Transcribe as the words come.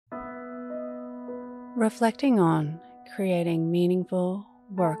Reflecting on creating meaningful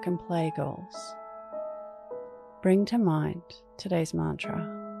work and play goals, bring to mind today's mantra: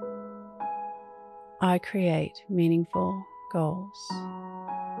 I create meaningful goals.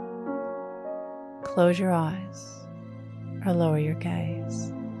 Close your eyes or lower your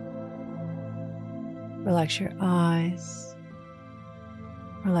gaze. Relax your eyes,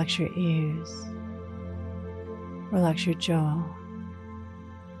 relax your ears, relax your jaw.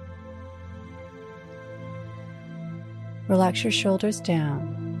 Relax your shoulders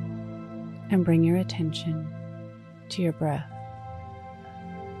down and bring your attention to your breath.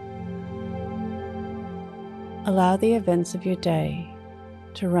 Allow the events of your day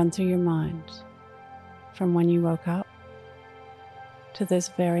to run through your mind from when you woke up to this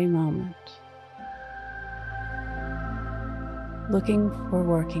very moment. Looking for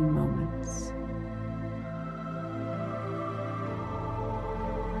working moments.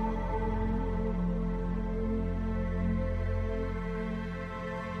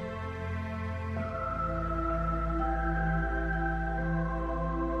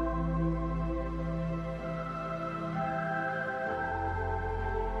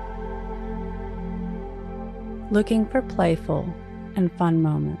 Looking for playful and fun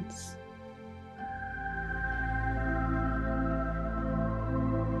moments.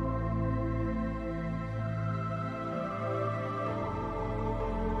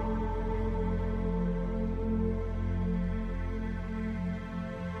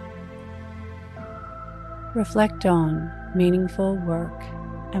 Reflect on meaningful work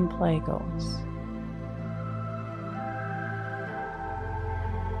and play goals.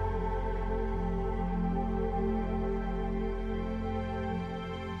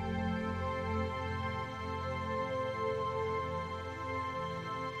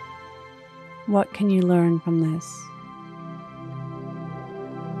 What can you learn from this?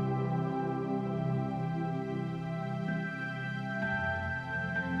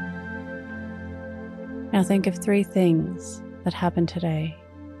 Now think of 3 things that happened today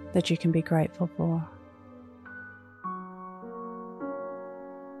that you can be grateful for.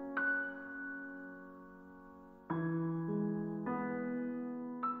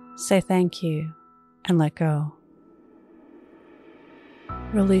 Say thank you and let go,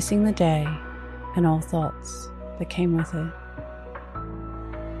 releasing the day and all thoughts that came with it.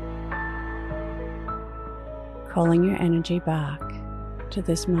 Calling your energy back to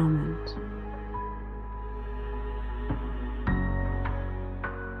this moment.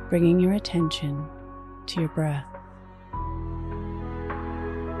 Bringing your attention to your breath.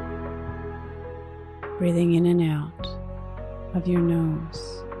 Breathing in and out of your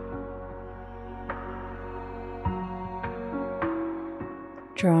nose.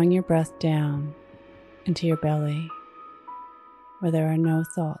 Drawing your breath down into your belly where there are no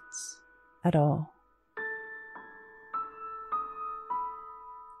thoughts at all.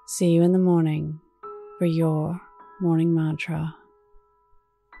 See you in the morning for your morning mantra.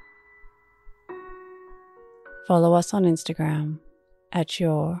 Follow us on Instagram at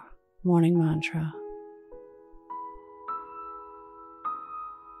Your Morning Mantra.